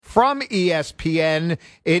from ESPN.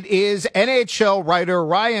 It is NHL writer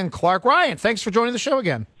Ryan Clark. Ryan, thanks for joining the show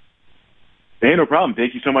again. Hey, no problem.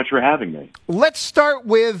 Thank you so much for having me. Let's start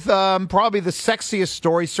with probably the sexiest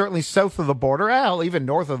story, certainly south of the border, hell, even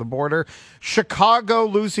north of the border. Chicago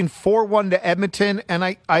losing 4-1 to Edmonton, and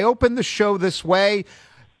I opened the show this way.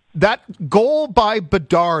 That goal by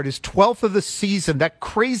Bedard is 12th of the season, that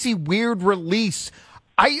crazy, weird release.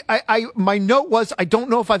 My note was, I don't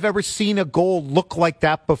know if I've ever seen a goal look like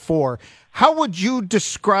that before. How would you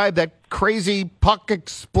describe that crazy puck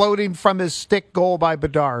exploding from his stick goal by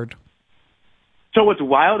Bedard? So what's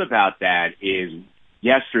wild about that is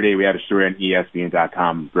yesterday we had a story on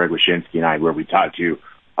ESPN.com, Greg Wyshynski and I, where we talked to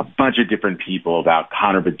a bunch of different people about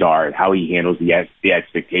Connor Bedard, how he handles the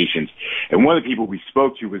expectations. And one of the people we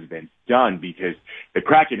spoke to was Vince Dunn, because the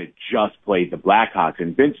Kraken had just played the Blackhawks,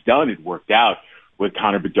 and Vince Dunn had worked out with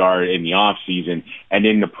Connor Bedard in the offseason. And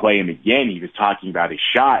then to play him again, he was talking about his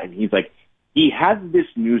shot, and he's like, he has this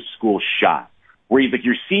new school shot where he's like,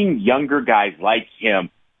 you're seeing younger guys like him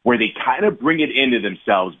where they kind of bring it into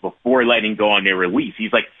themselves before letting go on their release.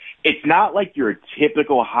 He's like, it's not like your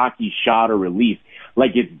typical hockey shot or release.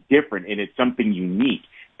 Like, it's different, and it's something unique.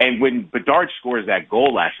 And when Bedard scores that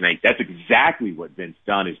goal last night, that's exactly what Vince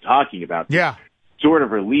Dunn is talking about. Yeah. Sort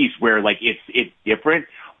of release where, like, it's different,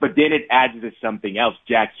 but then it adds to something else.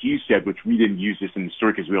 Jack Hughes said, which we didn't use this in the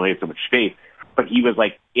story because we only had so much space, but he was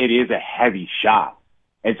like, it is a heavy shot.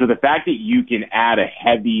 And so the fact that you can add a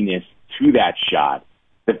heaviness to that shot,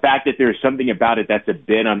 the fact that there's something about it that's a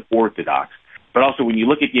bit unorthodox, but also when you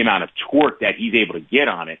look at the amount of torque that he's able to get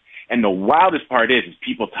on it, and the wildest part is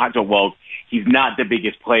people talk to, well, he's not the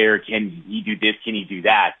biggest player. Can he do this? Can he do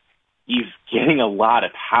that? He's getting a lot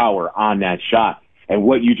of power on that shot. And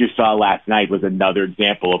what you just saw last night was another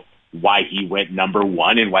example of why he went number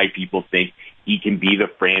one and why people think he can be the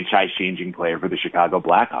franchise-changing player for the Chicago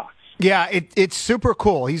Blackhawks. Yeah, it's super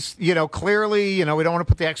cool. He's, clearly, we don't want to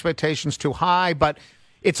put the expectations too high, but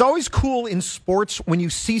it's always cool in sports when you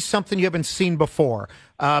see something you haven't seen before.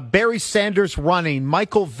 Barry Sanders running,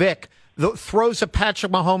 Michael Vick throws a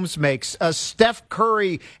Patrick Mahomes makes, Steph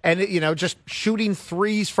Curry, and just shooting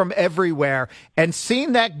threes from everywhere. And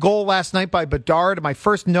seeing that goal last night by Bedard, my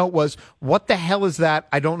first note was, what the hell is that?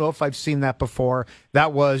 I don't know if I've seen that before.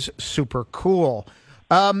 That was super cool.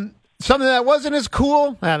 Something that wasn't as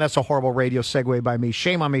cool, that's a horrible radio segue by me.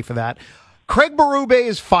 Shame on me for that. Craig Berube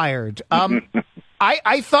is fired.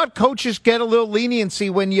 I thought coaches get a little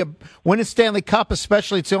leniency when you win a Stanley Cup,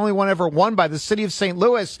 especially it's the only one ever won by the city of St.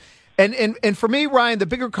 Louis. And for me, Ryan, the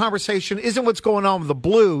bigger conversation isn't what's going on with the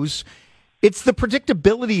Blues. It's the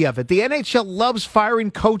predictability of it. The NHL loves firing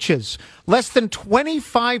coaches. Less than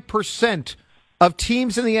 25% of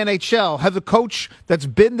teams in the NHL have a coach that's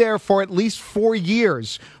been there for at least 4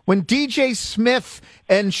 years. When DJ Smith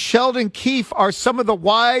and Sheldon Keefe are some of the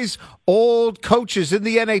wise old coaches in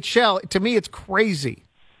the NHL, to me, it's crazy.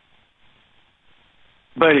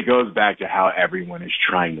 But it goes back to how everyone is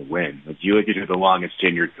trying to win. If you look at who the longest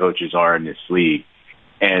tenured coaches are in this league,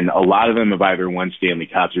 and a lot of them have either won Stanley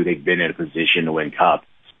Cups or they've been in a position to win cups,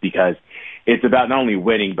 because it's about not only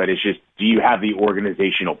winning, but it's just, do you have the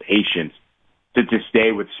organizational patience to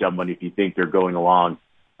stay with someone if you think they're going along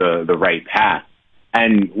the right path?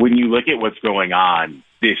 And when you look at what's going on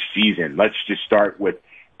this season, let's just start with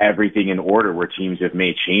everything in order where teams have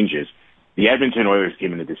made changes. The Edmonton Oilers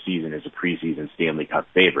came into the season as a preseason Stanley Cup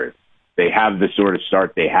favorite. They have the sort of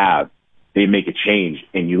start they have. They make a change,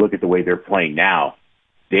 and you look at the way they're playing now.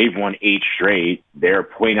 They've won 8 straight. They're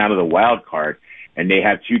playing out of the wild card, and they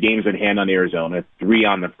have 2 games in hand on Arizona, 3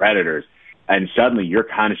 on the Predators. And suddenly you're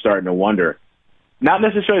kind of starting to wonder, not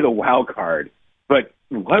necessarily the wild card, but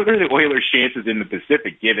what are the Oilers' chances in the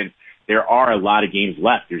Pacific, given there are a lot of games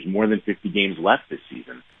left? There's more than 50 games left this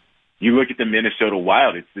season. You look at the Minnesota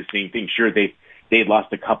Wild, it's the same thing. Sure, they'd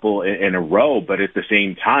lost a couple in a row, but at the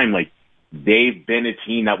same time, like, they've been a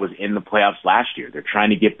team that was in the playoffs last year. They're trying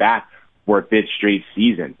to get back for a 5th straight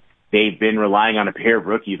season. They've been relying on a pair of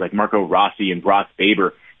rookies like Marco Rossi and Brock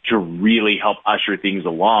Faber to really help usher things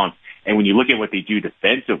along. And when you look at what they do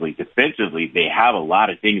defensively, they have a lot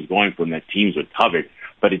of things going for them that teams would cover,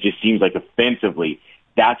 but it just seems like offensively,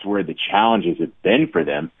 that's where the challenges have been for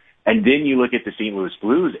them. And then you look at the St. Louis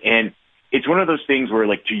Blues, and it's one of those things where,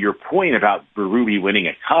 like, to your point about Berube winning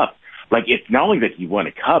a cup, like, it's not only that he won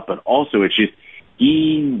a cup, but also it's just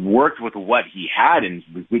he worked with what he had,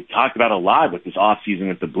 and we talked about a lot with this offseason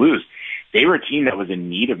with the Blues. They were a team that was in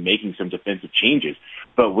need of making some defensive changes.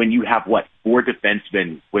 But when you have, 4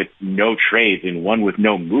 defensemen with no trades and 1 with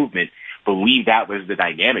no movement, believe that was the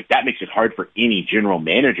dynamic. That makes it hard for any general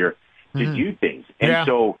manager to do things. And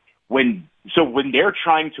so when they're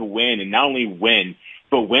trying to win, and not only win,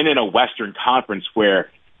 but win in a Western Conference where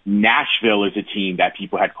Nashville is a team that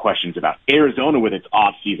people had questions about. Arizona, with its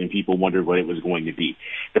offseason, people wondered what it was going to be.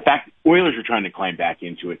 The fact that Oilers are trying to climb back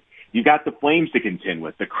into it. You've got the Flames to contend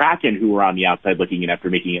with, the Kraken, who were on the outside looking in after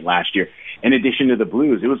making it last year. In addition to the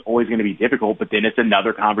Blues, it was always going to be difficult, but then it's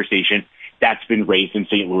another conversation that's been raised in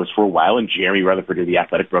St. Louis for a while, and Jeremy Rutherford of The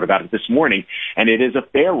Athletic wrote about it this morning, and it is a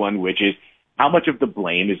fair one, which is how much of the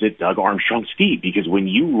blame is it Doug Armstrong's feet? Because when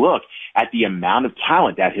you look at the amount of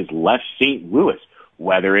talent that has left St. Louis,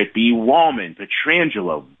 whether it be Wallman,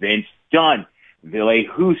 Pietrangelo, Vince Dunn, Ville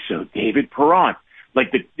Husso, David Perron,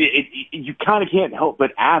 like you kind of can't help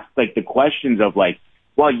but ask like the questions of like,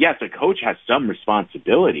 well, yes, a coach has some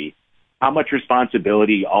responsibility. How much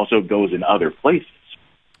responsibility also goes in other places?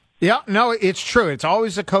 Yeah, no, it's true. It's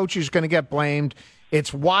always the coach who's going to get blamed.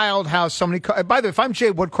 It's wild how somebody. By the way, if I'm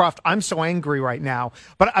Jay Woodcroft, I'm so angry right now.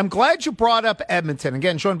 But I'm glad you brought up Edmonton.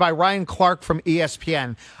 Again, joined by Ryan Clark from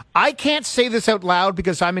ESPN. I can't say this out loud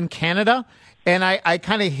because I'm in Canada, and I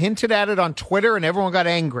kind of hinted at it on Twitter, and everyone got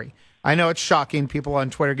angry. I know it's shocking. People on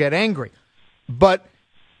Twitter get angry. But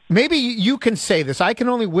maybe you can say this. I can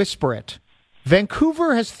only whisper it.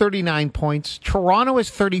 Vancouver has 39 points. Toronto has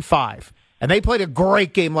 35. And they played a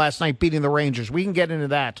great game last night beating the Rangers. We can get into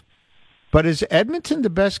that. But is Edmonton the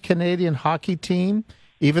best Canadian hockey team,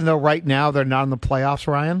 even though right now they're not in the playoffs,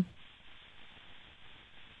 Ryan?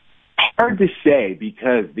 Hard to say,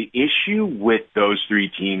 because the issue with those three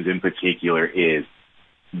teams in particular is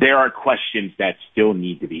there are questions that still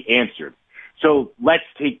need to be answered. So let's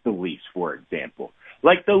take the Leafs, for example.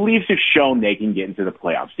 Like, the Leafs have shown they can get into the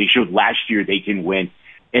playoffs. They showed last year they can win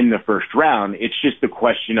in the first round. It's just a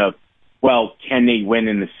question of, well, can they win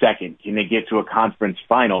in the second? Can they get to a conference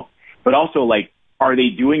final? But also, like, are they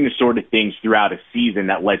doing the sort of things throughout a season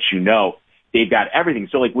that lets you know they've got everything?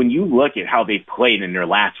 So, like, when you look at how they played in their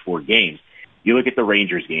last four games, you look at the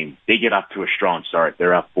Rangers game, they get off to a strong start.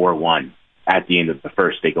 They're up 4-1 at the end of the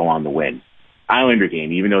first. They go on the win. Islander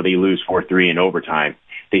game, even though they lose 4-3 in overtime,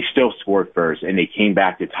 they still scored first, and they came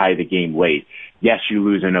back to tie the game late. Yes, you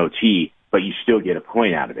lose an OT, but you still get a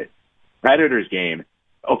point out of it. Predators game,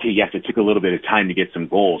 okay, yes, it took a little bit of time to get some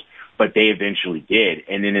goals, but they eventually did.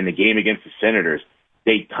 And then in the game against the Senators,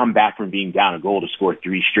 they come back from being down a goal to score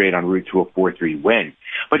three straight en route to a 4-3 win.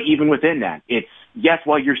 But even within that, it's, yes,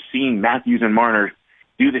 while you're seeing Matthews and Marner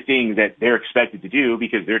do the things that they're expected to do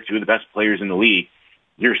because they're two of the best players in the league,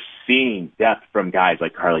 you're seeing depth from guys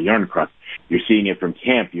like Carly Järnkrok. You're seeing it from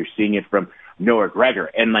Kemp. You're seeing it from Noah Gregor.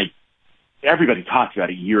 And, like, everybody talks about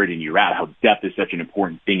it year in and year out, how depth is such an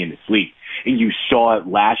important thing in this league. And you saw it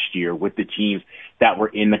last year with the teams that were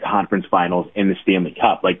in the conference finals in the Stanley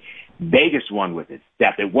Cup. Like, Vegas won with its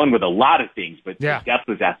depth. It won with a lot of things, but the depth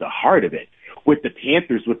was at the heart of it. With the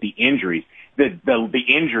Panthers, with the injuries, the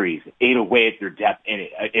injuries ate away at their depth, and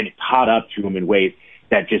it caught up to them in ways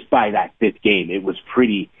that just by that fifth game, it was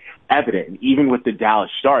pretty evident. And even with the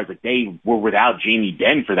Dallas Stars, like, they were without Jamie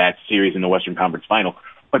Benn for that series in the Western Conference Final,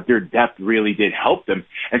 but their depth really did help them.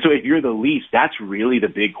 And so if you're the Leafs, that's really the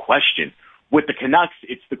big question. With the Canucks,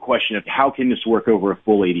 it's the question of how can this work over a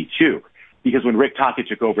full 82? Because when Rick Tocchet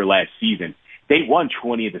took over last season, they won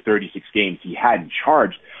 20 of the 36 games he had in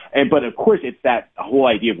charge. But of course, it's that whole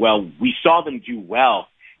idea of, well, we saw them do well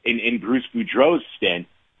in Bruce Boudreau's stint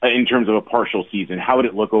in terms of a partial season. How would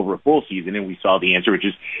it look over a full season? And we saw the answer, which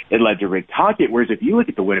is it led to Rick Tocchet. Whereas if you look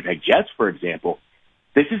at the Winnipeg Jets, for example,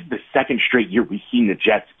 this is the second straight year we've seen the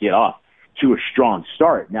Jets get off to a strong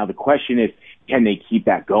start. Now, the question is, can they keep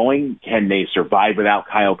that going? Can they survive without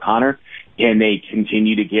Kyle Connor? Can they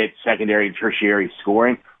continue to get secondary and tertiary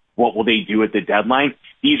scoring? What will they do at the deadline?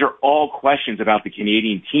 These are all questions about the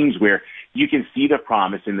Canadian teams where you can see the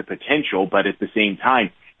promise and the potential, but at the same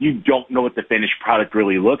time, you don't know what the finished product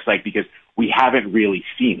really looks like because we haven't really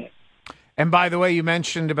seen it. And by the way, you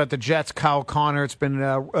mentioned about the Jets, Kyle Connor. It's been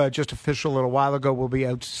just official a little while ago. Will be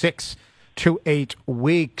out 6 to 8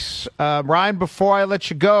 weeks. Ryan, before I let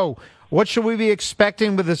you go, what should we be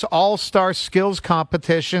expecting with this All-Star Skills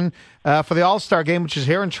Competition for the All-Star Game, which is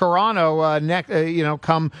here in Toronto,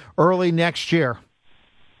 come early next year?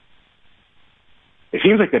 It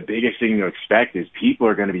seems like the biggest thing to expect is people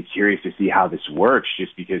are going to be curious to see how this works,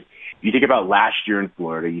 just because if you think about last year in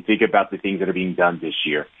Florida, you think about the things that are being done this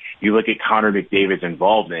year, you look at Connor McDavid's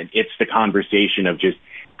involvement, it's the conversation of just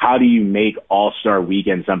how do you make All-Star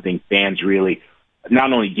Weekend something fans really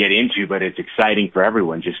not only get into, but it's exciting for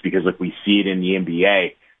everyone, just because, look, we see it in the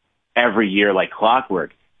NBA every year like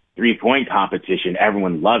clockwork. 3-point competition,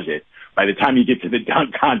 everyone loves it. By the time you get to the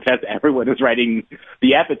dunk contest, everyone is writing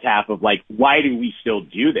the epitaph of, like, why do we still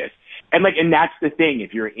do this? And that's the thing.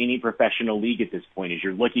 If you're in any professional league at this point, is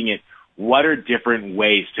you're looking at what are different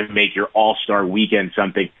ways to make your All-Star weekend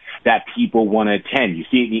something that people want to attend. You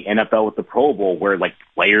see it in the NFL with the Pro Bowl, where like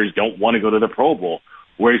players don't want to go to the Pro Bowl.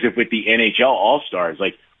 Whereas if with the NHL All-Stars,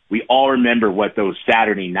 like we all remember what those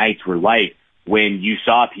Saturday nights were like when you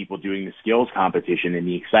saw people doing the skills competition and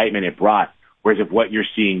the excitement it brought. Whereas if what you're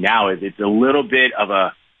seeing now is it's a little bit of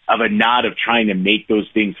a nod of trying to make those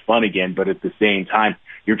things fun again, but at the same time,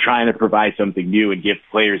 you're trying to provide something new and give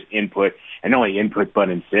players input, and not only input, but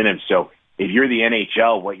incentives. So if you're the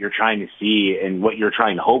NHL, what you're trying to see and what you're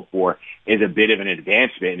trying to hope for is a bit of an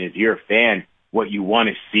advancement. And if you're a fan, what you want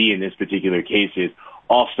to see in this particular case is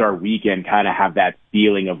All-Star Weekend kind of have that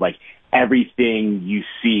feeling of like everything you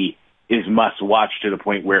see is must watch to the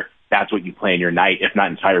point where that's what you plan your night, if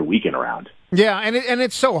not entire weekend around. Yeah, and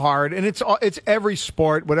it's so hard, and it's every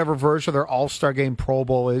sport, whatever version of their All-Star Game Pro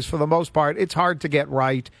Bowl is, for the most part, it's hard to get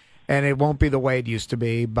right, and it won't be the way it used to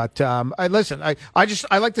be. But I like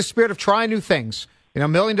the spirit of trying new things.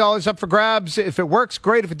 $1 million up for grabs. If it works,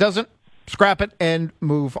 great. If it doesn't, scrap it and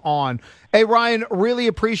move on. Hey, Ryan, really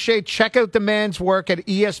appreciate. Check out the man's work at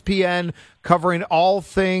ESPN, covering all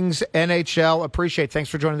things NHL. Appreciate. Thanks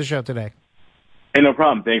for joining the show today. Hey, no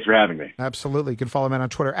problem. Thanks for having me. Absolutely. You can follow him on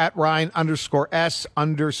Twitter at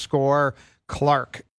Ryan_S_Clark.